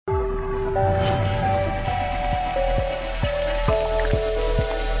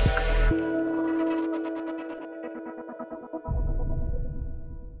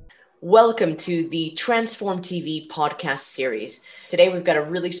Welcome to the Transform TV podcast series. Today we've got a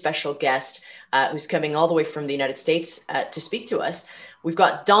really special guest who's coming all the way from the United States to speak to us. We've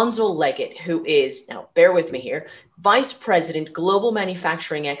got Donzel Leggett, who is, now bear with me here, Vice President, Global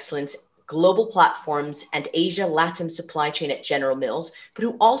Manufacturing Excellence, Global Platforms, and Asia LATAM Supply Chain at General Mills, but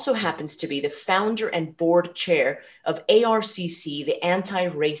who also happens to be the founder and board chair of ARCC, the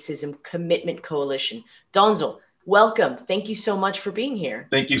Anti-Racism Commitment Coalition. Donzel, welcome. Thank you so much for being here.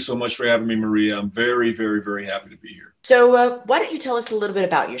 Thank you so much for having me, Maria. I'm very, very, very happy to be here. So why don't you tell us a little bit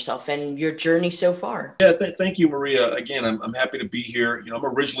about yourself and your journey so far? Yeah, thank you, Maria. Again, I'm happy to be here. I'm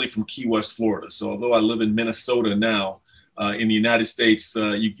originally from Key West, Florida. So although I live in Minnesota now, in the United States,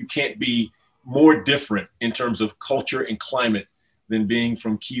 you can't be more different in terms of culture and climate than being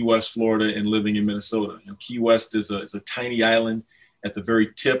from Key West, Florida and living in Minnesota. Key West is a tiny island at the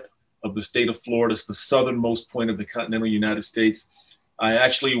very tip of the state of Florida. It's the southernmost point of the continental United States. I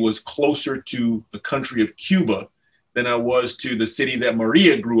actually was closer to the country of Cuba than I was to the city that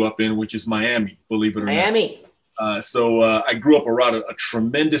Maria grew up in, which is Miami, believe it or not. So I grew up around a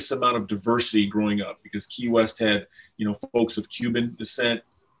tremendous amount of diversity growing up because Key West had, folks of Cuban descent,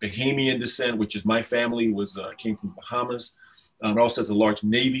 Bahamian descent, which is my family, came from the Bahamas. It also has a large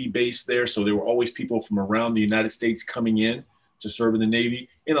Navy base there. So there were always people from around the United States coming in to serve in the Navy,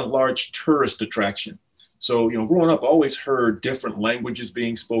 and a large tourist attraction. So, growing up, I always heard different languages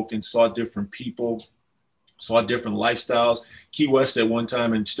being spoken, saw different people, saw different lifestyles. Key West at one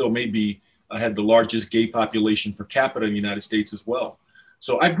time, and still may be, had the largest gay population per capita in the United States as well.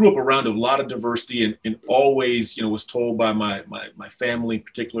 So I grew up around a lot of diversity and always, was told by my family, in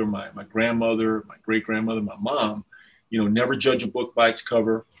particular, my grandmother, my great-grandmother, my mom, never judge a book by its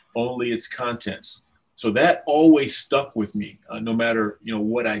cover, only its contents. So that always stuck with me, no matter,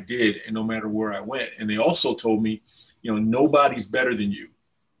 what I did and no matter where I went. And they also told me, nobody's better than you,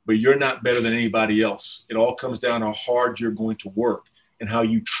 but you're not better than anybody else. It all comes down to how hard you're going to work and how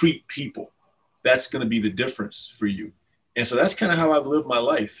you treat people. That's going to be the difference for you. And so that's kind of how I've lived my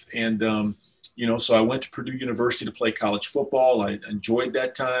life. And, so I went to Purdue University to play college football. I enjoyed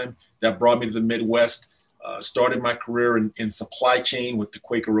that time. That brought me to the Midwest, started my career in supply chain with the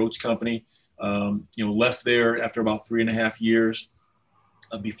Quaker Oats Company. Left there after about 3.5 years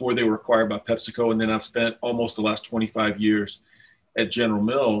before they were acquired by PepsiCo. And then I've spent almost the last 25 years at General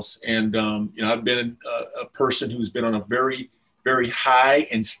Mills. And, I've been a person who's been on a very, very high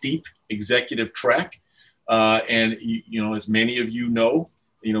and steep executive track. And, as many of you know,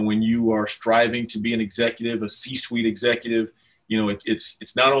 when you are striving to be an executive, a C-suite executive,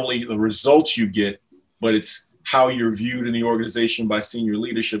 it's not only the results you get, but it's how you're viewed in the organization by senior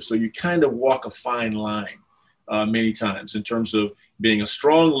leadership. So you kind of walk a fine line many times in terms of being a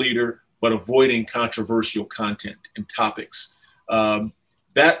strong leader, but avoiding controversial content and topics.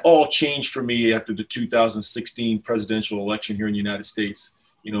 That all changed for me after the 2016 presidential election here in the United States,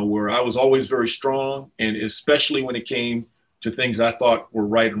 where I was always very strong, and especially when it came to things that I thought were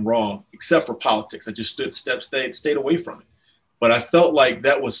right and wrong, except for politics. I just stayed away from it. But I felt like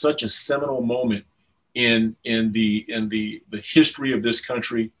that was such a seminal moment in the history of this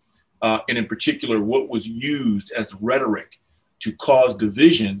country, and in particular, what was used as rhetoric to cause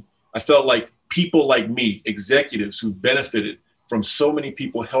division. I felt like people like me, executives who benefited from so many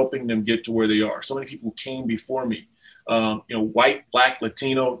people helping them get to where they are, so many people who came before me, white, Black,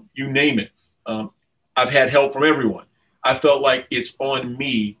 Latino, you name it. I've had help from everyone. I felt like it's on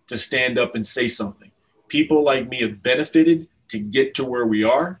me to stand up and say something. People like me have benefited to get to where we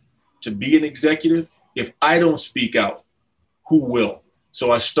are, to be an executive. If I don't speak out, who will?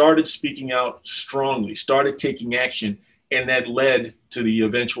 So I started speaking out strongly, started taking action, and that led to the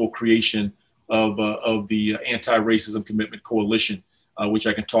eventual creation of the Anti-Racism Commitment Coalition, which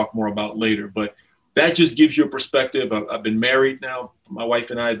I can talk more about later. But that just gives you a perspective. I've been married now. My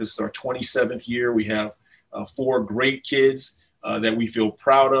wife and I, this is our 27th year. We have 4 great kids that we feel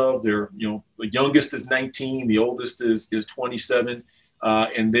proud of. They're, the youngest is 19, the oldest is 27,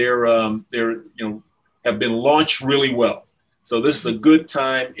 and they're have been launched really well. So this is a good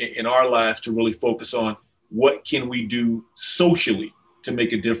time in our lives to really focus on what can we do socially to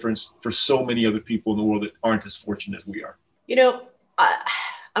make a difference for so many other people in the world that aren't as fortunate as we are.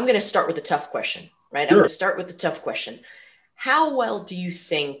 I'm going to start with a tough question, right? Sure. I'm going to start with the tough question. How well do you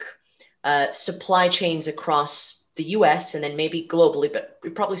think supply chains across the US and then maybe globally, but we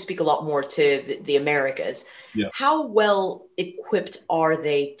probably speak a lot more to the Americas. Yeah. How well equipped are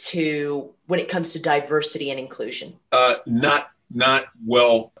they when it comes to diversity and inclusion? Not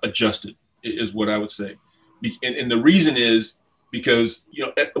well adjusted is what I would say. And the reason is because,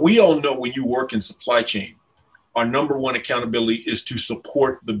 we all know when you work in supply chain, our number one accountability is to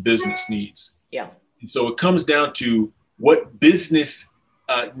support the business needs. Yeah. And so it comes down to what business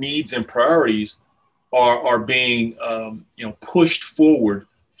needs and priorities are being pushed forward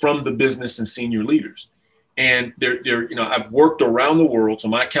from the business and senior leaders. And I've worked around the world, so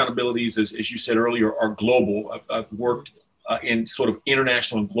my accountabilities, as you said earlier, are global. I've worked in sort of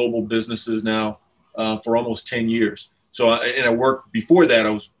international and global businesses now for almost 10 years. So, I worked before that. I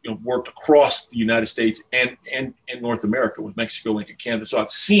was worked across the United States and North America with Mexico and Canada. So I've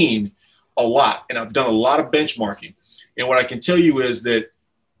seen a lot, and I've done a lot of benchmarking. And what I can tell you is that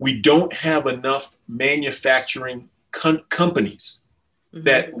we don't have enough manufacturing companies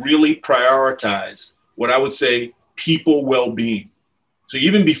that really prioritize what I would say people well-being. So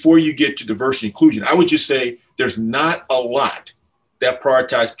even before you get to diversity and inclusion, I would just say there's not a lot that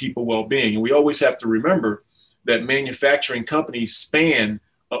prioritize people well-being. And we always have to remember that manufacturing companies span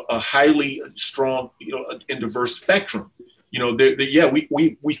a highly strong, and diverse spectrum.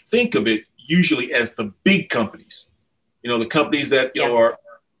 We think of it usually as the big companies, the companies that are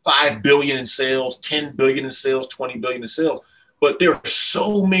 5 billion in sales, 10 billion in sales, 20 billion in sales. But there are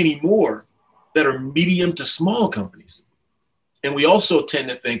so many more that are medium to small companies. And we also tend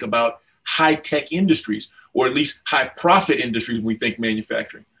to think about high-tech industries, or at least high-profit industries when we think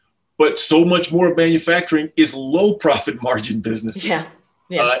manufacturing. But so much more of manufacturing is low-profit margin businesses. Yeah.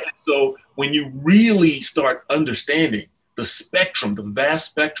 So when you really start understanding the spectrum, the vast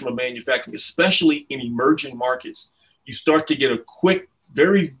spectrum of manufacturing, especially in emerging markets, you start to get a quick,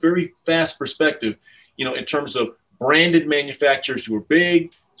 very, very fast perspective, in terms of branded manufacturers who are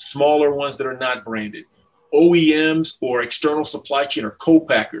big, smaller ones that are not branded, OEMs or external supply chain or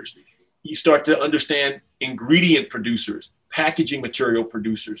co-packers. You start to understand ingredient producers, packaging material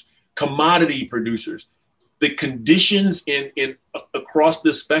producers, commodity producers. The conditions in across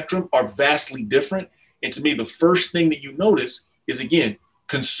this spectrum are vastly different. And to me, the first thing that you notice is, again,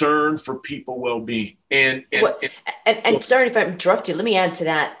 concern for people well-being. And sorry if I interrupt you. Let me add to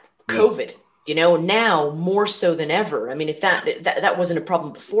that. COVID. Now more so than ever. I mean, if that wasn't a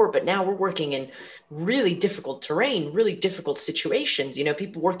problem before, but now we're working in really difficult terrain, really difficult situations,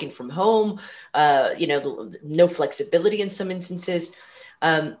 people working from home, no flexibility in some instances.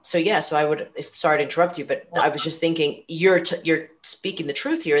 So I would, sorry to interrupt you, but I was just thinking you're speaking the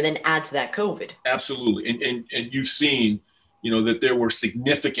truth here, and then add to that COVID. Absolutely. And you've seen, that there were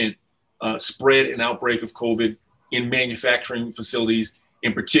significant spread and outbreak of COVID in manufacturing facilities.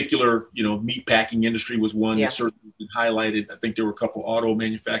 In particular, meat packing industry was one that certainly been highlighted. I think there were a couple auto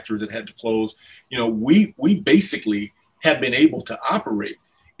manufacturers that had to close. We basically have been able to operate.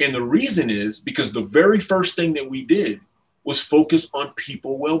 And the reason is because the very first thing that we did was focus on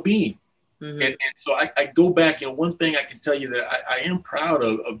people well-being. Mm-hmm. And so I go back, one thing I can tell you that I am proud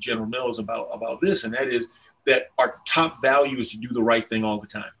of General Mills about this, and that is that our top value is to do the right thing all the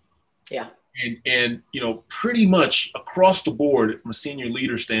time. Yeah. And pretty much across the board from a senior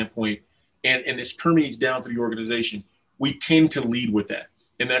leader standpoint, and this permeates down through the organization, we tend to lead with that.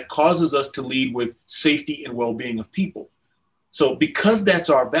 And that causes us to lead with safety and well-being of people. So because that's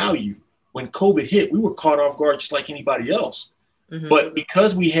our value, when COVID hit, we were caught off guard just like anybody else. Mm-hmm. But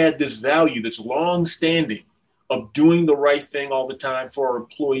because we had this value that's long-standing of doing the right thing all the time for our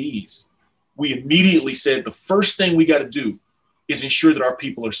employees, we immediately said the first thing we got to do is ensure that our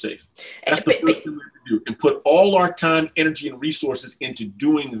people are safe. That's the first thing we have to do, and put all our time, energy, and resources into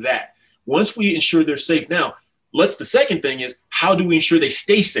doing that. Once we ensure they're safe, now the second thing is, how do we ensure they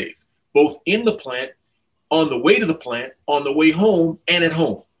stay safe, both in the plant, on the way to the plant, on the way home, and at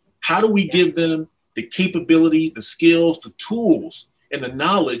home? How do we give them the capability, the skills, the tools, and the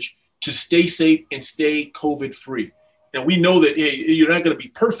knowledge to stay safe and stay COVID-free? Now, we know that you're not going to be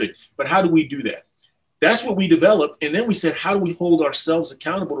perfect, but how do we do that? That's what we developed. And then we said, how do we hold ourselves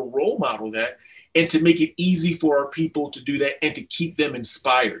accountable to role model that and to make it easy for our people to do that and to keep them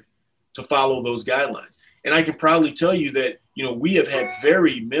inspired to follow those guidelines? And I can proudly tell you that, we have had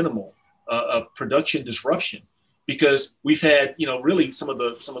very minimal production disruption, because we've had, really some of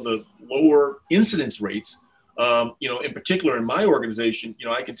the lower incidence rates, in particular in my organization.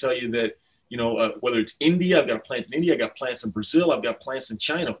 I can tell you that, whether it's India, I've got a plant in India, I've got plants in Brazil, I've got plants in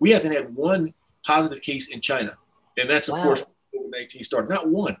China. We haven't had one positive case in China. And that's, of course, COVID-19 started. Not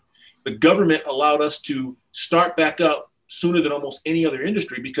one. The government allowed us to start back up sooner than almost any other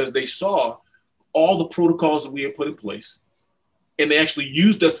industry, because they saw all the protocols that we had put in place. And they actually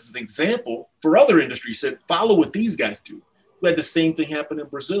used us as an example for other industries, said, follow what these guys do. We had the same thing happen in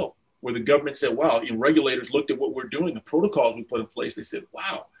Brazil, where the government said, wow, regulators looked at what we're doing, the protocols we put in place. They said,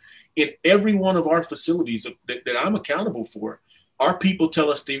 wow, in every one of our facilities that I'm accountable for, our people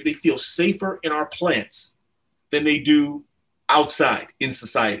tell us they feel safer in our plants than they do outside in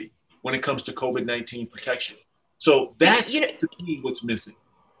society when it comes to COVID-19 protection. So that's to me what's missing.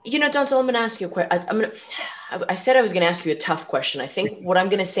 Donzel, I'm going to ask you a question. I said I was going to ask you a tough question. I think what I'm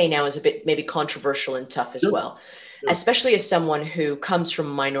going to say now is a bit maybe controversial and tough as well, especially as someone who comes from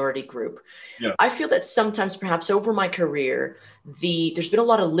a minority group. Yeah. I feel that sometimes, perhaps over my career, there's been a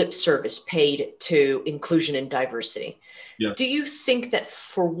lot of lip service paid to inclusion and diversity. Yeah. Do you think that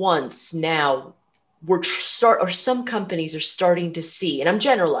for once now some companies are starting to see, and I'm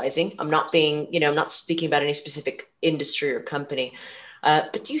generalizing, I'm not speaking about any specific industry or company,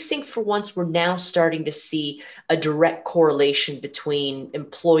 but do you think for once we're now starting to see a direct correlation between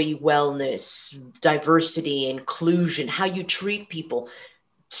employee wellness, diversity, inclusion, how you treat people,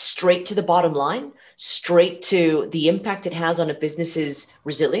 straight to the bottom line, straight to the impact it has on a business's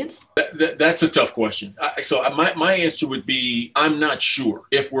resilience? That's a tough question. So my answer would be, I'm not sure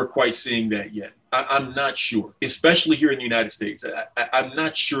if we're quite seeing that yet. I'm not sure, especially here in the United States. I'm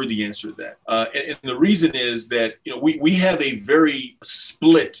not sure the answer to that. And the reason is that, we have a very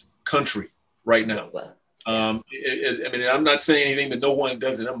split country right now. I'm not saying anything that no one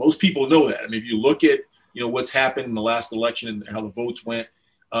doesn't know. Most people know that. I mean, if you look at, what's happened in the last election and how the votes went,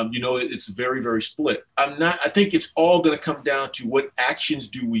 it's very, very split. I think it's all going to come down to what actions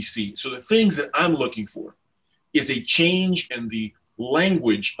do we see. So the things that I'm looking for is a change in the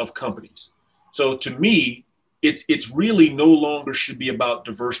language of companies. So to me, it's really no longer should be about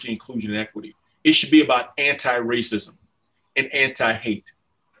diversity, inclusion, and equity. It should be about anti-racism and anti-hate.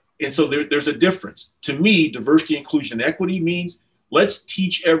 And so there's a difference. To me, diversity, inclusion, and equity means let's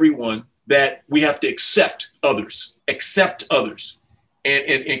teach everyone that we have to accept others,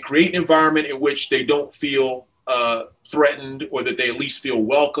 and create an environment in which they don't feel threatened, or that they at least feel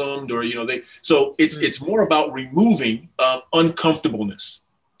welcomed, or, so it's more about removing uncomfortableness.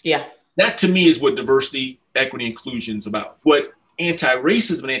 Yeah. That to me is what diversity, equity, inclusion is about. What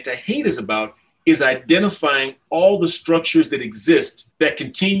anti-racism and anti-hate is about is identifying all the structures that exist that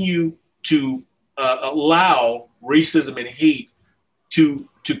continue to allow racism and hate to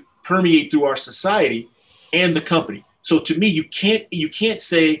permeate through our society and the company. So to me, you can't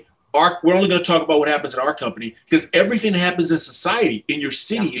say we're only going to talk about what happens at our company, because everything that happens in society, in your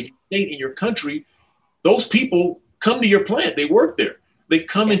city, in your state, in your country, those people come to your plant. They work there. They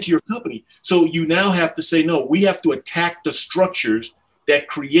come into your company. So you now have to say, no, we have to attack the structures that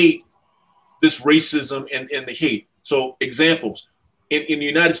create this racism and the hate. So examples, in the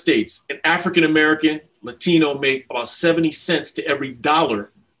United States, an African-American, Latino make about 70 cents to every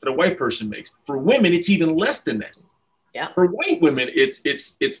dollar that a white person makes. For women, it's even less than that. Yeah. For white women, it's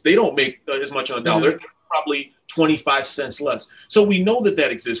they don't make as much on a dollar, probably 25 cents less. So we know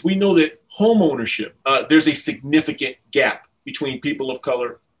that exists. We know that home ownership, there's a significant gap between people of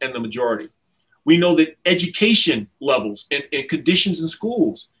color and the majority. We know that education levels and conditions in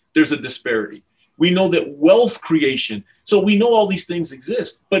schools, there's a disparity. We know that wealth creation. So we know all these things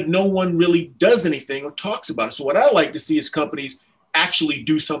exist, but no one really does anything or talks about it. So what I like to see is companies actually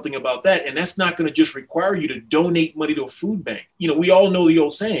do something about that. And that's not going to just require you to donate money to a food bank. We all know the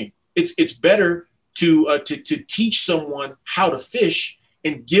old saying. It's better to teach someone how to fish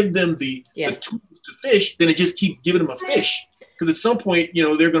and give them the tools to fish than to just keep giving them a fish. Because at some point,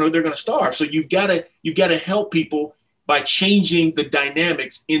 they're gonna starve. So you've got to help people by changing the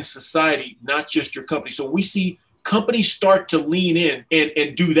dynamics in society, not just your company. So when we see companies start to lean in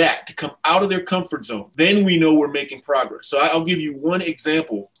and do that, to come out of their comfort zone, then we know we're making progress. So I'll give you one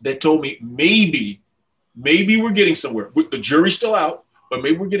example that told me maybe we're getting somewhere. The jury's still out, but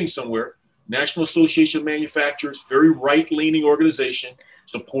maybe we're getting somewhere. National Association of Manufacturers, very right-leaning organization,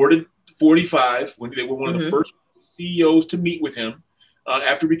 supported 45 when they were one of the first CEOs to meet with him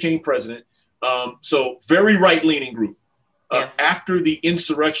after he became president. So very right-leaning group. After the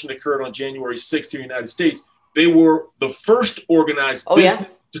insurrection occurred on January 6th here in the United States, they were the first organized business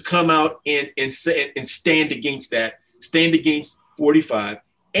to come out and stand against that, stand against 45,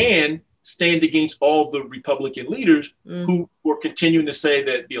 and stand against all the Republican leaders who were continuing to say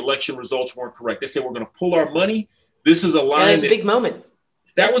that the election results weren't correct. They said, we're going to pull our money. This is a line. That was a big moment.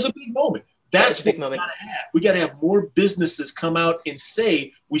 That was a big moment. That's what we got to have. We got to have more businesses come out and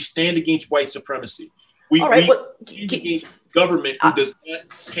say we stand against white supremacy. We stand against government who does not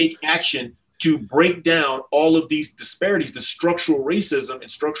take action to break down all of these disparities, the structural racism and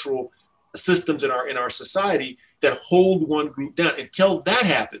structural systems in our society that hold one group down. Until that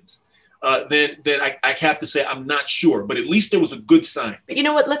happens, then I have to say I'm not sure, but at least there was a good sign. But you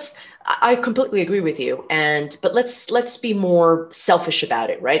know what? I completely agree with you, but let's be more selfish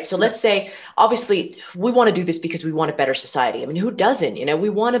about it, right? So let's say, obviously, we want to do this because we want a better society. I mean, who doesn't? We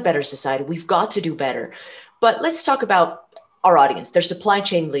want a better society. We've got to do better. But let's talk about our audience. They're supply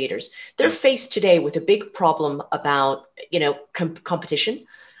chain leaders. They're faced today with a big problem about, competition.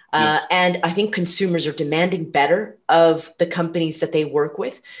 Yes. And I think consumers are demanding better of the companies that they work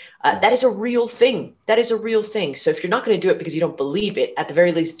with. That is a real thing. That is a real thing. So if you're not going to do it because you don't believe it, at the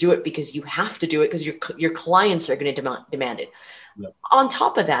very least, do it because you have to do it because your clients are going to demand it. Yep. On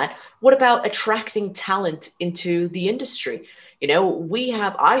top of that, what about attracting talent into the industry?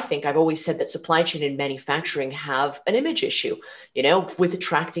 I think I've always said that supply chain and manufacturing have an image issue, with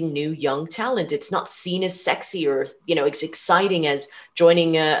attracting new young talent. It's not seen as sexy or, as exciting as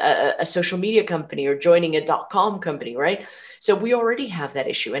joining a social media company or joining a .com company, right? So we already have that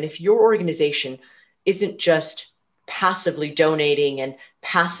issue. And if your organization isn't just passively donating and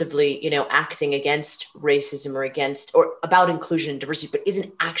passively, acting against racism or about inclusion and diversity, but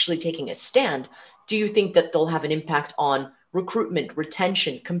isn't actually taking a stand, do you think that they'll have an impact on recruitment,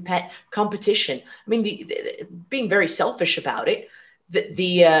 retention, competition? I mean, being very selfish about it,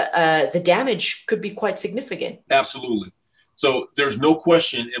 the damage could be quite significant. Absolutely. So there's no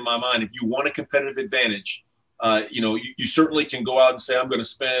question in my mind, if you want a competitive advantage, you certainly can go out and say, I'm going to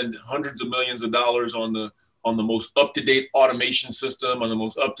spend hundreds of millions of dollars on the most up-to-date automation system, on the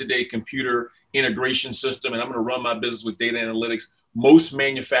most up-to-date computer integration system, and I'm going to run my business with data analytics. Most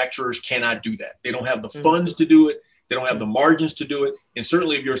manufacturers cannot do that. They don't have the funds to do it. They don't have the margins to do it. And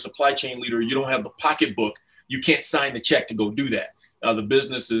certainly if you're a supply chain leader, you don't have the pocketbook. You can't sign the check to go do that. The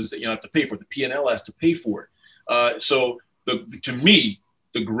businesses, have to pay for it. The P&L has to pay for it. To me,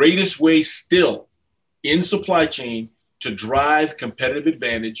 the greatest way still in supply chain to drive competitive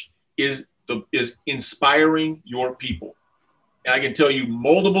advantage is inspiring your people. And I can tell you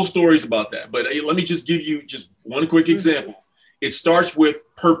multiple stories about that, but let me just give you just one quick example. It starts with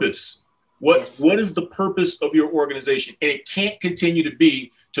purpose. What is the purpose of your organization? And it can't continue to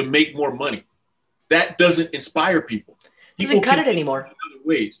be to make more money. That doesn't inspire people. People doesn't cut it anymore. In other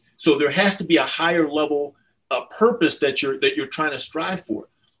ways. So there has to be a higher level purpose that you're trying to strive for.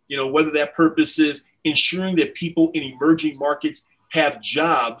 Whether that purpose is ensuring that people in emerging markets have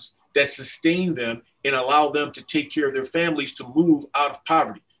jobs that sustain them and allow them to take care of their families to move out of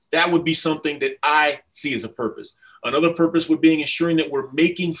poverty. That would be something that I see as a purpose. Another purpose would be ensuring that we're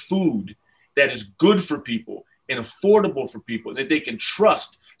making food that is good for people and affordable for people that they can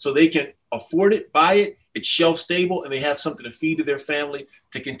trust so they can afford it, buy it, it's shelf stable, and they have something to feed to their family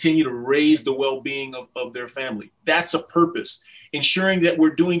to continue to raise the well-being of their family. That's a purpose. Ensuring that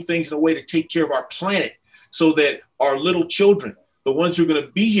we're doing things in a way to take care of our planet so that our little children, the ones who are going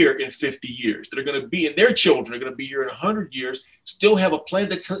to be here in 50 years, that are going to be, and their children are going to be here in 100 years, still have a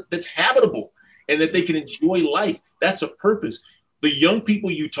planet that's habitable and that they can enjoy life. That's a purpose. The young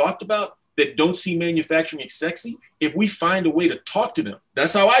people you talked about that don't see manufacturing as sexy, if we find a way to talk to them,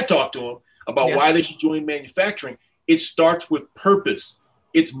 that's how I talk to them about why they should join manufacturing. It starts with purpose.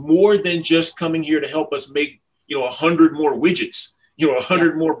 It's more than just coming here to help us make, 100 more widgets,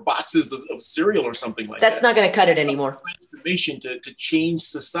 100 more boxes of cereal or something like that. That's not going to cut it anymore. Transformation to change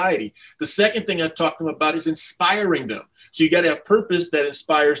society. The second thing I talked to them about is inspiring them. So you got to have purpose that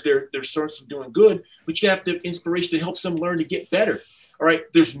inspires their source of doing good, but you have to have inspiration that helps them learn to get better. All right.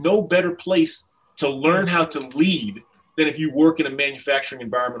 There's no better place to learn how to lead than if you work in a manufacturing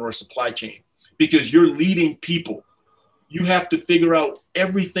environment or a supply chain, because you're leading people. You have to figure out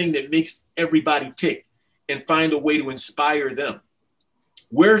everything that makes everybody tick and find a way to inspire them.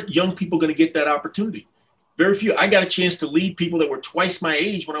 Where are young people going to get that opportunity? Very few. I got a chance to lead people that were twice my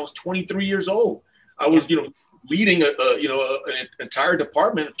age when I was 23 years old. I was, leading an entire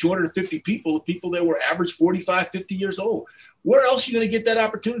department of 250 people that were average 45, 50 years old. Where else are you going to get that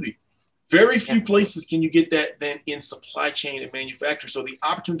opportunity? Very few places can you get that than in supply chain and manufacturing. So the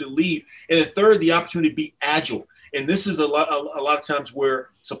opportunity to lead, and then third, the opportunity to be agile. And this is a lot of times where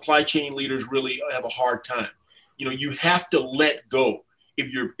supply chain leaders really have a hard time. You have to let go. If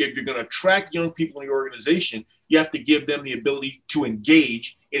you're going to attract young people in your organization, you have to give them the ability to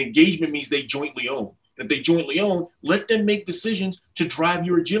engage. And engagement means they jointly own. And if they jointly own, let them make decisions to drive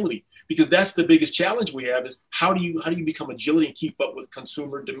your agility. Because that's the biggest challenge we have is how do you become agility and keep up with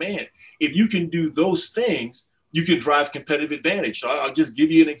consumer demand? If you can do those things, you can drive competitive advantage. So I'll just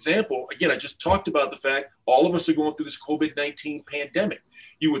give you an example. Again, I just talked about the fact all of us are going through this COVID-19 pandemic.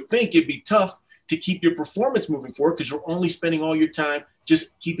 You would think it'd be tough to keep your performance moving forward because you're only spending all your time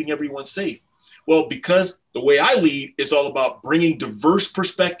just keeping everyone safe. Well, because the way I lead is all about bringing diverse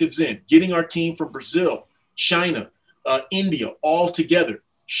perspectives in, getting our team from Brazil, China, India, all together,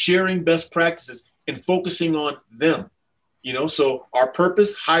 sharing best practices and focusing on them. So our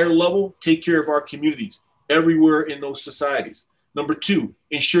purpose, higher level, take care of our communities everywhere in those societies. Number two,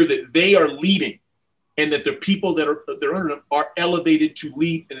 ensure that they are leading and that the people that are under them are elevated to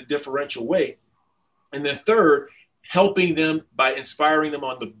lead in a differential way. And then third, helping them by inspiring them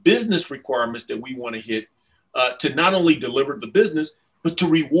on the business requirements that we want to hit, to not only deliver the business, but to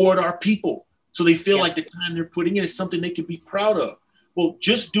reward our people. So they feel like the time they're putting in is something they can be proud of. Well,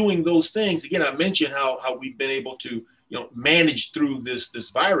 just doing those things, again, I mentioned how we've been able to, manage through this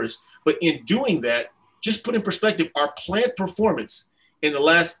virus, but in doing that, just put in perspective, our plant performance in the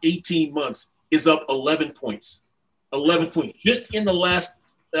last 18 months is up 11 points. 11 points. Just in the last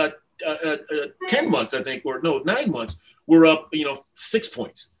 10 months, I think, 9 months, we're up, 6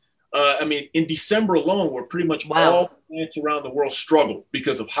 points. In December alone, we're pretty much all plants around the world struggle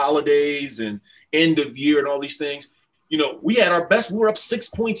because of holidays and end of year and all these things. We had our best. We were up 6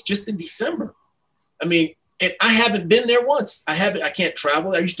 points just in December. And I haven't been there once. I can't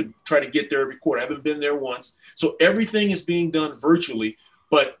travel. I used to try to get there every quarter. I haven't been there once. So everything is being done virtually,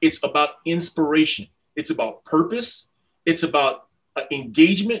 but it's about inspiration. It's about purpose. It's about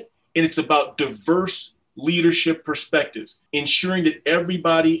engagement, and it's about diverse leadership perspectives, ensuring that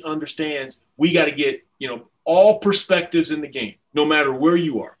everybody understands we got to get, all perspectives in the game, no matter where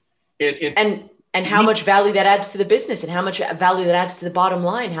you are. And how much value that adds to the business, and how much value that adds to the bottom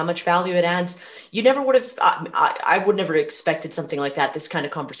line, how much value it adds. You never would have, I would never have expected something like that, this kind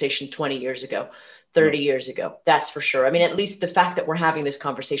of conversation 20 years ago, 30 years ago. That's for sure. At least the fact that we're having this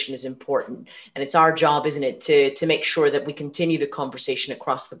conversation is important, and it's our job, isn't it, to make sure that we continue the conversation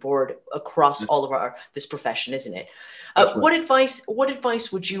across the board, across all of this profession, isn't it? Right. What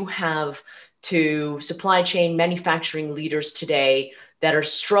advice would you have to supply chain manufacturing leaders today that are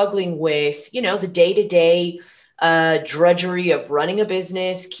struggling with, the day-to-day drudgery of running a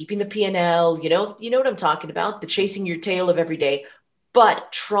business, keeping the P&L, you know what I'm talking about, the chasing your tail of every day,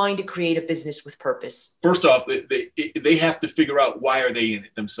 but trying to create a business with purpose? First off, they have to figure out why are they in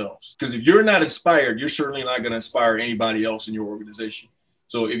it themselves. Because if you're not inspired, you're certainly not going to inspire anybody else in your organization.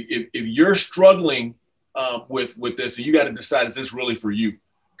 So if you're struggling with this, and you got to decide, is this really for you?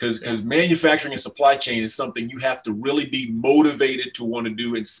 Because manufacturing and supply chain is something you have to really be motivated to want to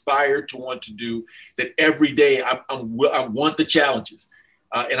do, inspired to want to do, that every day I want the challenges.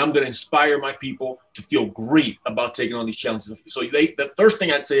 And I'm going to inspire my people to feel great about taking on these challenges. So the first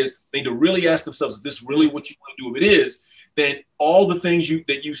thing I'd say is they need to really ask themselves, is this really what you want to do? If it is, then all the things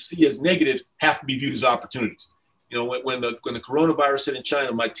that you see as negatives have to be viewed as opportunities. When the coronavirus hit in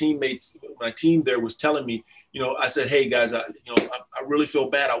China, my team there was telling me, I said, hey guys, I really feel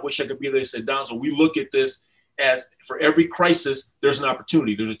bad. I wish I could be there. They said, Donzel, we look at this as for every crisis, there's an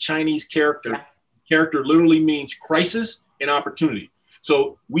opportunity. There's a Chinese character. Yeah. Character literally means crisis and opportunity.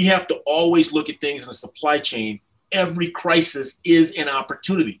 So we have to always look at things in a supply chain. Every crisis is an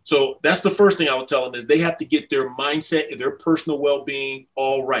opportunity. So that's the first thing I would tell them, is they have to get their mindset and their personal well-being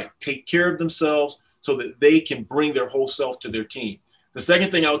all right. Take care of themselves so that they can bring their whole self to their team. The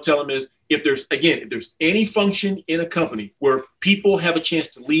second thing I would tell them is, if there's any function in a company where people have a chance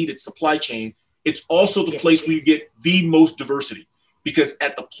to lead its supply chain, it's also the place where you get the most diversity. Because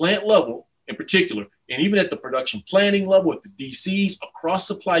at the plant level in particular, and even at the production planning level, at the DCs, across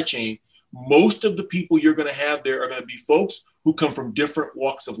supply chain, most of the people you're going to have there are going to be folks who come from different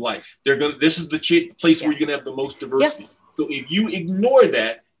walks of life. This is the place where you're going to have the most diversity. So if you ignore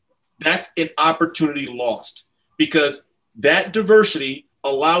that, that's an opportunity lost, because that diversity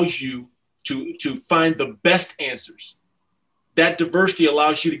allows you to find the best answers. That diversity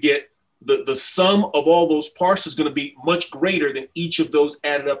allows you to get the sum of all those parts is going to be much greater than each of those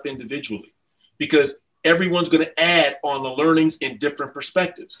added up individually, because everyone's going to add on the learnings in different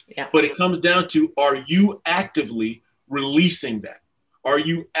perspectives. Yeah. But it comes down to, are you actively releasing that? Are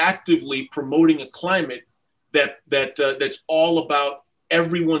you actively promoting a climate that's all about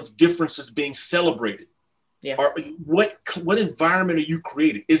everyone's differences being celebrated? Yeah. What environment are you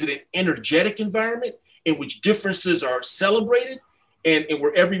creating? Is it an energetic environment in which differences are celebrated, and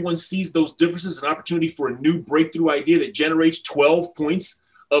where everyone sees those differences as an opportunity for a new breakthrough idea that generates 12 points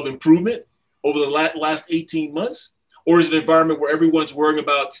of improvement over the last 18 months? Or is it an environment where everyone's worrying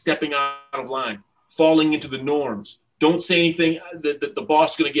about stepping out of line, falling into the norms? Don't say anything that the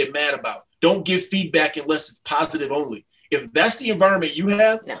boss is going to get mad about. Don't give feedback unless it's positive only. If that's the environment you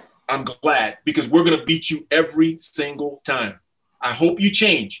have, no, I'm glad, because we're going to beat you every single time. I hope you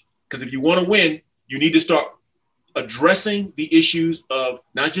change, because if you want to win, you need to start addressing the issues of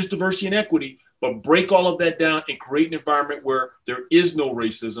not just diversity and equity, but break all of that down and create an environment where there is no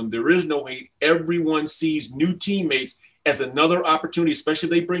racism, there is no hate. Everyone sees new teammates as another opportunity, especially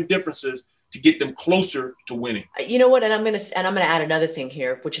if they bring differences, to get them closer to winning. You know what? And I'm going to add another thing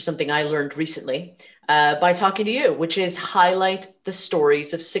here, which is something I learned recently by talking to you, which is highlight the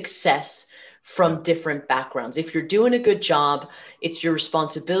stories of success from different backgrounds. If you're doing a good job, it's your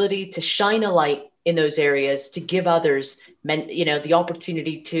responsibility to shine a light in those areas, to give others, the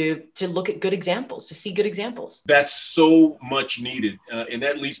opportunity to look at good examples, to see good examples. That's so much needed. And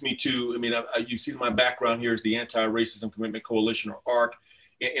that leads me to, you see my background here is the Anti-Racism Commitment Coalition, or ARC.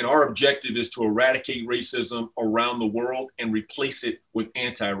 And our objective is to eradicate racism around the world and replace it with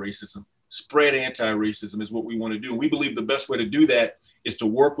anti-racism. Spread anti-racism is what we want to do. And we believe the best way to do that is to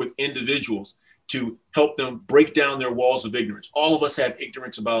work with individuals to help them break down their walls of ignorance. All of us have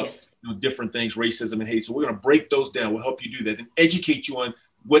ignorance about different things, racism and hate. So we're going to break those down. We'll help you do that and educate you on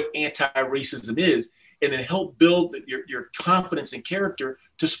what anti-racism is, and then help build your confidence and character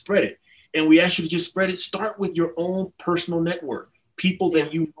to spread it. And we ask you to just spread it. Start with your own personal network, people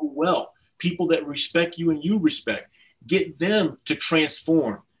that you know well, people that respect you and you respect. Get them to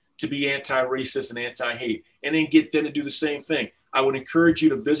transform to be anti-racist and anti-hate, and then get them to do the same thing. I would encourage you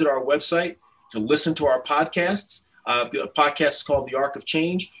to visit our website, to listen to our podcasts. The podcast is called The Arc of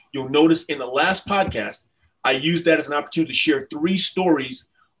Change. You'll notice in the last podcast, I used that as an opportunity to share 3 stories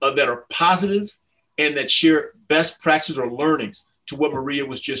that are positive and that share best practices or learnings to what Maria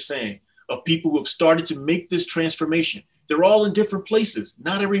was just saying, of people who have started to make this transformation. They're all in different places.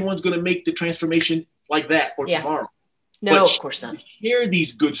 Not everyone's going to make the transformation like that or tomorrow. No, but of course not. Share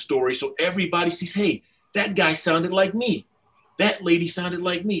these good stories so everybody sees, hey, that guy sounded like me. That lady sounded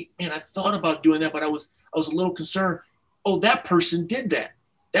like me. Man, I thought about doing that, but I was a little concerned. Oh, that person did that.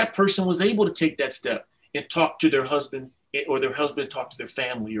 That person was able to take that step and talk to their husband, or their husband talk to their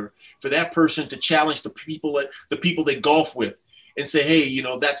family, or for that person to challenge the people they golf with and say, hey,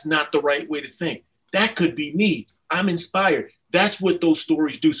 that's not the right way to think. That could be me. I'm inspired. That's what those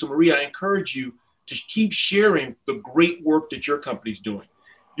stories do. So Maria, I encourage you to keep sharing the great work that your company's doing.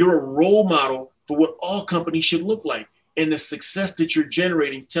 You're a role model for what all companies should look like. And the success that you're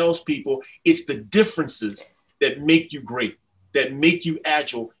generating tells people it's the differences that make you great, that make you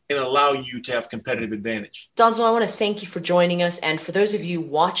agile and allow you to have competitive advantage. Donzel, I want to thank you for joining us. And for those of you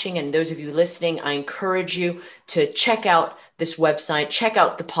watching and those of you listening, I encourage you to check out this website, check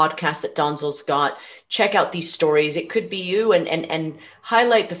out the podcast that Donzel's got, check out these stories. It could be you, and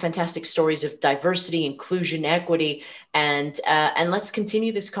highlight the fantastic stories of diversity, inclusion, equity, and let's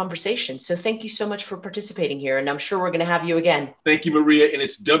continue this conversation. So thank you so much for participating here, and I'm sure we're going to have you again. Thank you, Maria. And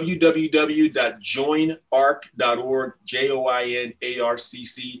it's www.joinarc.org,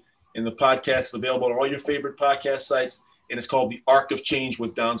 JOINARCC. And the podcast is available on all your favorite podcast sites. And it's called The Arc of Change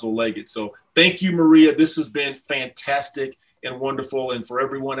with Donzel Leggett. So thank you, Maria. This has been fantastic and wonderful. And for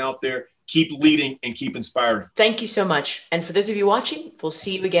everyone out there, keep leading and keep inspiring. Thank you so much. And for those of you watching, we'll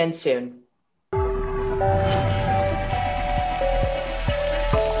see you again soon.